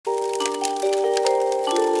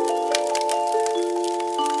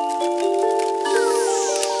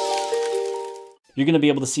you're going to be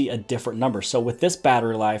able to see a different number. So with this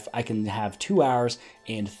battery life, I can have 2 hours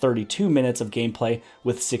and 32 minutes of gameplay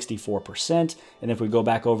with 64%. And if we go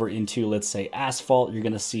back over into, let's say, Asphalt, you're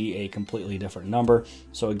going to see a completely different number.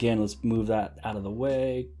 So again, let's move that out of the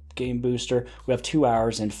way. Game Booster, we have 2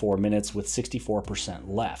 hours and 4 minutes with 64%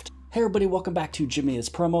 left. Hey everybody, welcome back to Jimmy is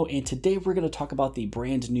Promo, and today we're going to talk about the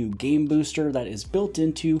brand new Game Booster that is built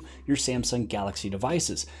into your Samsung Galaxy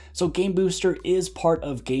devices. So Game Booster is part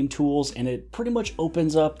of Game Tools, and it pretty much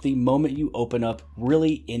opens up the moment you open up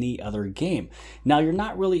really any other game. Now you're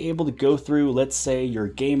not really able to go through, let's say, your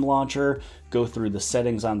game launcher, go through the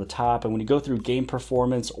settings on the top, and when you go through game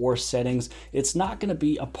performance or settings, it's not going to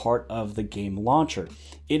be a part of the game launcher.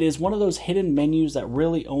 It is one of those hidden menus that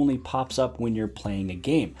really only pops up when you're playing a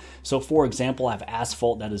game. So for example, I have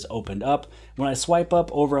Asphalt that is opened up. When I swipe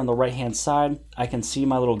up over on the right hand side, I can see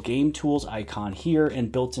my little Game Tools icon here,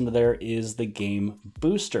 and built into there is the Game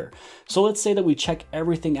Booster. So let's say that we check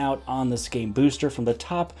everything out on this Game Booster from the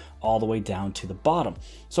top all the way down to the bottom.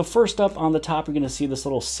 So first up on the top, you're going to see this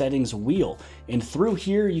little settings wheel, and through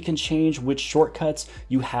here you can change which shortcuts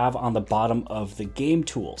you have on the bottom of the Game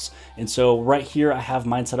Tools. And so right here I have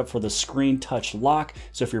mine set up for the screen touch lock.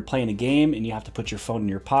 So if you're playing a game and you have to put your phone in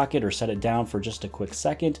your pocket or set it down for just a quick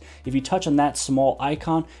second, if you touch on that small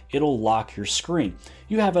icon, it'll lock your screen.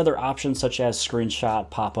 You have other options such as screenshot,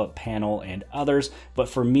 pop-up panel, and others, but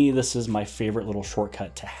for me, this is my favorite little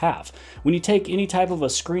shortcut to have. When you take any type of a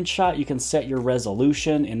screenshot, you can set your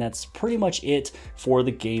resolution, and that's pretty much it for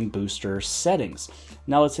the Game Booster settings.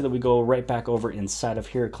 Now let's say that we go right back over inside of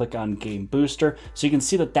here, click on Game Booster, so you can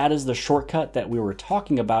see that that is the shortcut that we were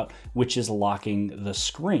talking about, which is locking the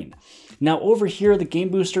screen. Now over here, the Game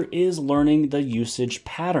Booster is learning the usage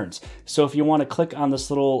patterns. So if you want to click on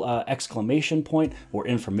this little exclamation point or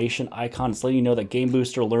information icon, it's letting you know that Game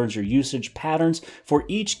Booster learns your usage patterns for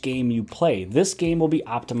each game you play. This game will be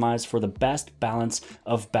optimized for the best balance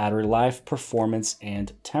of battery life, performance,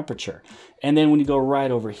 and temperature. And then when you go right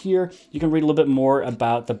over here, you can read a little bit more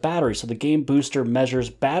about the battery. So the Game Booster measures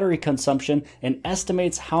battery consumption and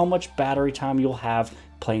estimates how much battery time you'll have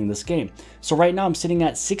playing this game. So right now I'm sitting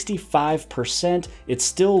at 65%. It's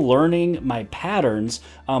still learning my patterns,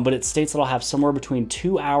 but it states that I'll have somewhere between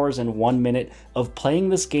 2 hours and 1 minute of playing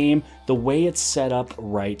this game the way it's set up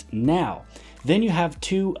right now. Then you have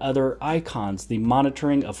two other icons, the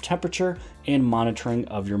monitoring of temperature and monitoring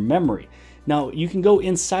of your memory. Now you can go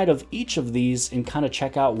inside of each of these and kind of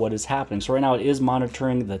check out what is happening. So right now it is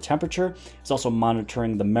monitoring the temperature. It's also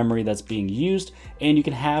monitoring the memory that's being used, and you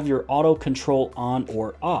can have your auto control on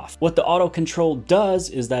or off. What the auto control does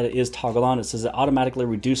is that it is toggled on. It says it automatically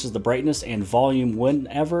reduces the brightness and volume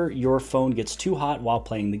whenever your phone gets too hot while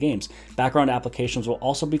playing the games. Background applications will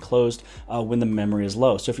also be closed when the memory is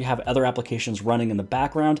low. So if you have other applications running in the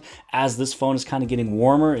background, as this phone is kind of getting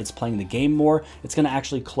warmer, it's playing the game more, it's going to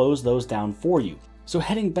actually close those down for you. So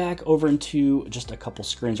heading back over into just a couple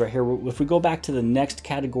screens right here, if we go back to the next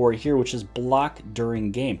category here, which is block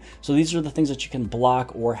during game. So these are the things that you can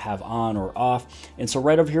block or have on or off. And so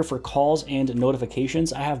right over here for calls and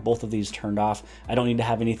notifications, I have both of these turned off. I don't need to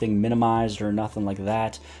have anything minimized or nothing like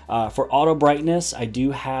that. For auto brightness, I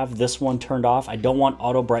do have this one turned off. I don't want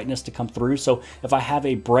auto brightness to come through. So if I have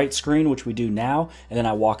a bright screen, which we do now, and then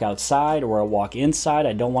I walk outside or I walk inside,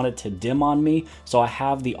 I don't want it to dim on me. So I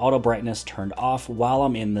have the auto brightness turned off while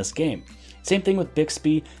I'm in this game. Same thing with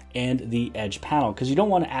Bixby and the edge panel, because you don't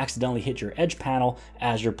want to accidentally hit your edge panel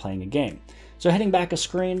as you're playing a game. So heading back a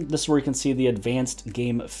screen, this is where you can see the advanced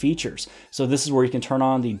game features. So this is where you can turn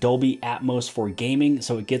on the Dolby Atmos for gaming,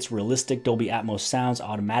 so it gets realistic Dolby Atmos sounds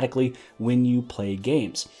automatically when you play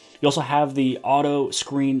games. You also have the auto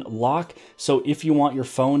screen lock. So if you want your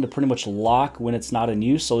phone to pretty much lock when it's not in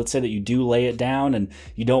use, so let's say that you do lay it down and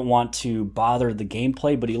you don't want to bother the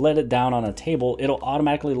gameplay, but you let it down on a table, it'll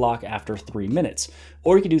automatically lock after 3 minutes.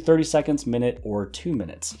 Or you can do 30 seconds, minute, or 2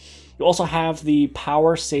 minutes. You also have the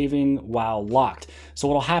power saving while locked. So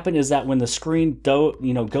what'll happen is that when the screen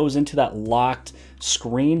goes into that locked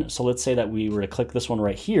screen, so let's say that we were to click this one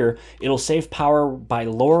right here, it'll save power by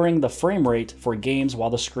lowering the frame rate for games while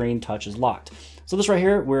the screen touch is locked. So this right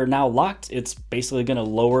here, we're now locked. It's basically going to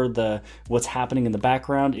lower what's happening in the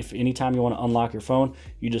background. If anytime you want to unlock your phone,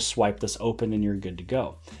 you just swipe this open and you're good to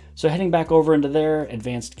go. So heading back over into there,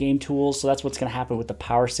 advanced game tools. So that's what's going to happen with the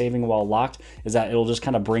power saving while locked, is that it'll just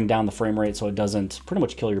kind of bring down the frame rate so it doesn't pretty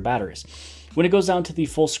much kill your batteries. When it goes down to the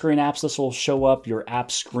full screen apps, this will show up your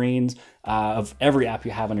app screens of every app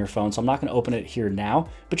you have on your phone. So I'm not going to open it here now,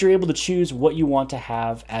 but you're able to choose what you want to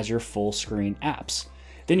have as your full screen apps.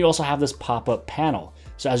 Then you also have this pop-up panel.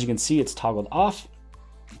 So as you can see, it's toggled off.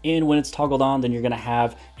 And when it's toggled on, then you're going to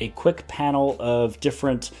have a quick panel of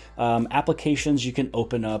different applications you can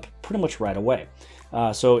open up pretty much right away.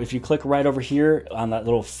 So if you click right over here on that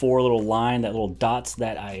little little line, that little dots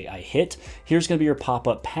that I hit, here's going to be your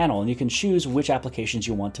pop-up panel, and you can choose which applications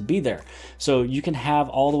you want to be there. So you can have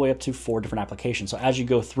all the way up to 4 different applications. So as you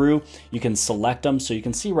go through, you can select them. So you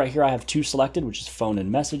can see right here, I have 2 selected, which is phone and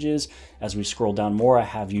messages. As we scroll down more, I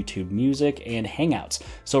have YouTube Music and Hangouts.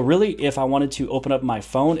 So really, if I wanted to open up my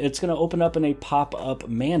phone, it's going to open up in a pop-up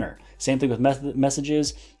manner. Same thing with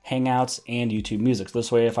messages, Hangouts, and YouTube Music. So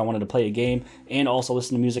this way, if I wanted to play a game and also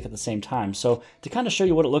listen to music at the same time. So to kind of show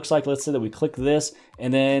you what it looks like, let's say that we click this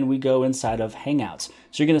and then we go inside of Hangouts.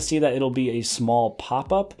 So you're going to see that it'll be a small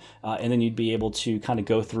pop-up and then you'd be able to kind of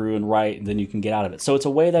go through and write, and then you can get out of it. So it's a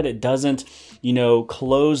way that it doesn't, you know,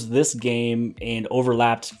 close this game and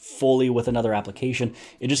overlapped fully with another application.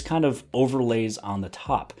 It just kind of overlays on the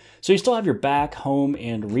top. So you still have your back, home,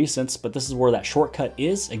 and recents, but this is where that shortcut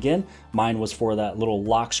is. Again, mine was for that little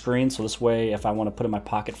lock screen. So this way, if I want to put it in my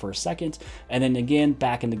pocket for a second, and then again,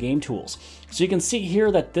 back in the game tools. So you can see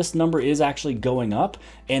here that this number is actually going up,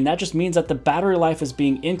 and that just means that the battery life is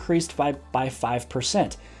being increased by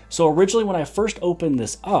 5%. So originally when I first opened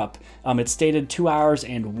this up, it stated 2 hours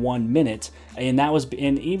and 1 minute, and that was,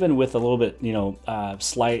 and even with a little bit, you know,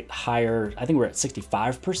 slight higher, I think we're at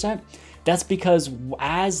 65%. That's because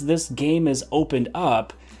as this game is opened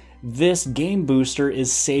up, this game booster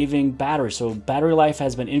is saving battery. So battery life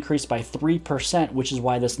has been increased by 3%, which is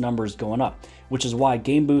why this number is going up, which is why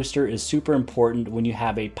game booster is super important when you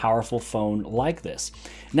have a powerful phone like this.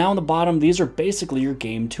 Now on the bottom, these are basically your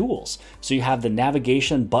game tools. So you have the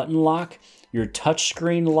navigation button lock, your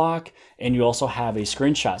touchscreen lock, and you also have a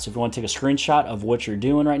screenshot. So if you want to take a screenshot of what you're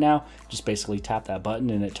doing right now, just basically tap that button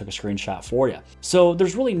and it took a screenshot for you. So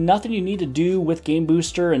there's really nothing you need to do with Game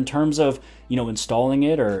Booster in terms of, you know, installing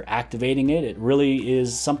it or activating it. It really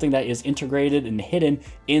is something that is integrated and hidden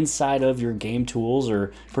inside of your game tools,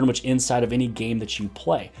 or pretty much inside of any game that you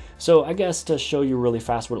play. So I guess to show you really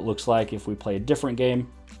fast what it looks like if we play a different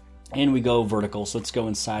game, and we go vertical. So let's go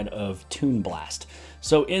inside of Toon Blast.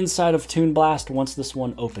 So inside of Toon Blast, once this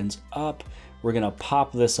one opens up, we're gonna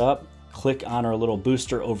pop this up, click on our little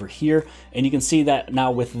booster over here, and you can see that now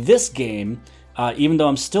with this game, even though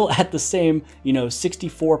I'm still at the same, you know,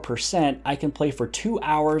 64%, I can play for 2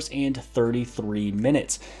 hours and 33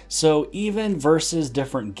 minutes. So even versus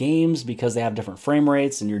different games, because they have different frame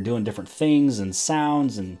rates and you're doing different things and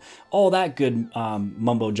sounds and all that good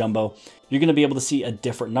mumbo jumbo, you're going to be able to see a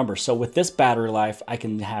different number. So with this battery life, I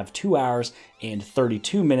can have 2 hours and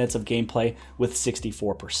 32 minutes of gameplay with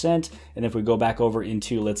 64%. And if we go back over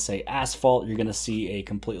into, let's say, Asphalt, you're going to see a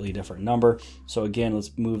completely different number. So again,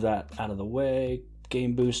 let's move that out of the way.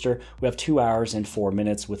 Game Booster, we have 2 hours and 4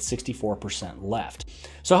 minutes with 64% left.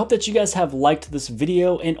 So I hope that you guys have liked this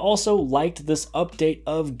video and also liked this update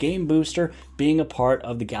of Game Booster being a part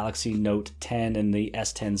of the Galaxy Note 10 and the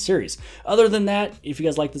S10 series. Other than that, if you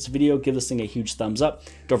guys like this video, give this thing a huge thumbs up.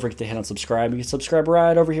 Don't forget to hit on subscribe. You can subscribe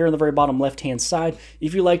right over here on the very bottom left-hand side.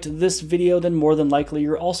 If you liked this video, then more than likely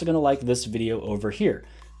you're also going to like this video over here.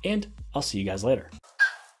 And I'll see you guys later.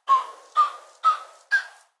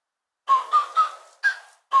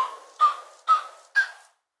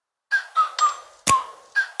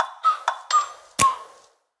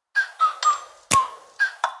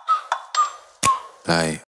 Bye.